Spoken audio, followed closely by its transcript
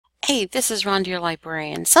Hey, this is Rhonda, your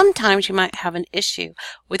librarian. Sometimes you might have an issue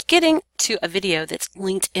with getting to a video that's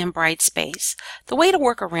linked in BrightSpace. The way to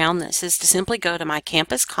work around this is to simply go to my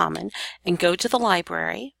campus common and go to the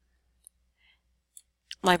library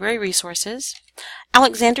resources.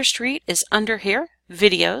 Alexander Street is under here,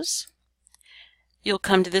 videos. You'll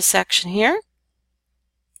come to this section here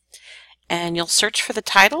and you'll search for the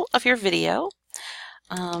title of your video,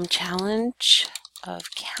 Challenge of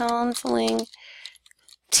Counseling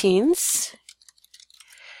Teens.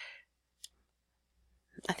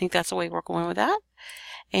 I think that's the way we're going with that.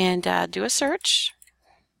 And do a search.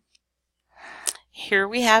 Here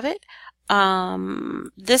we have it.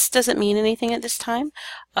 This doesn't mean anything at this time.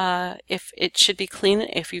 If it should be clean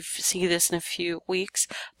if you see this in a few weeks,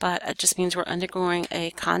 but it just means we're undergoing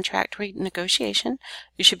a contract renegotiation.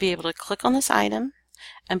 You should be able to click on this item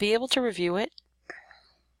and be able to review it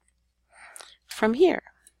from here.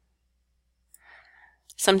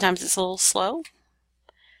 Sometimes it's a little slow,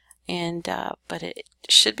 and but it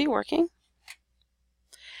should be working.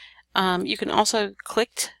 You can also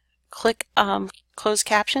click closed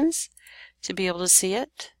captions to be able to see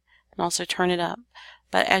it, and also turn it up.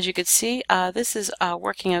 But as you can see, this is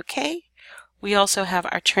working okay. We also have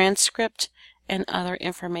our transcript and other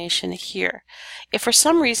information here. If for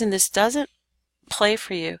some reason this doesn't play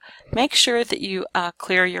for you, make sure that you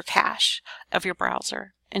clear your cache of your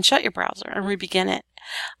browser and shut your browser and re-begin it.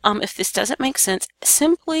 If this doesn't make sense,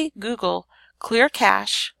 simply Google Clear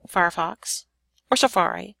Cache Firefox or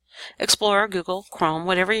Safari, Explorer, Google, Chrome,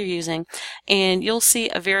 whatever you're using, and you'll see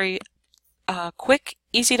a very quick,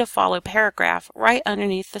 easy to follow paragraph right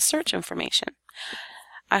underneath the search information.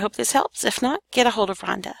 I hope this helps. If not, get a hold of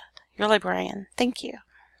Rhonda, your librarian. Thank you.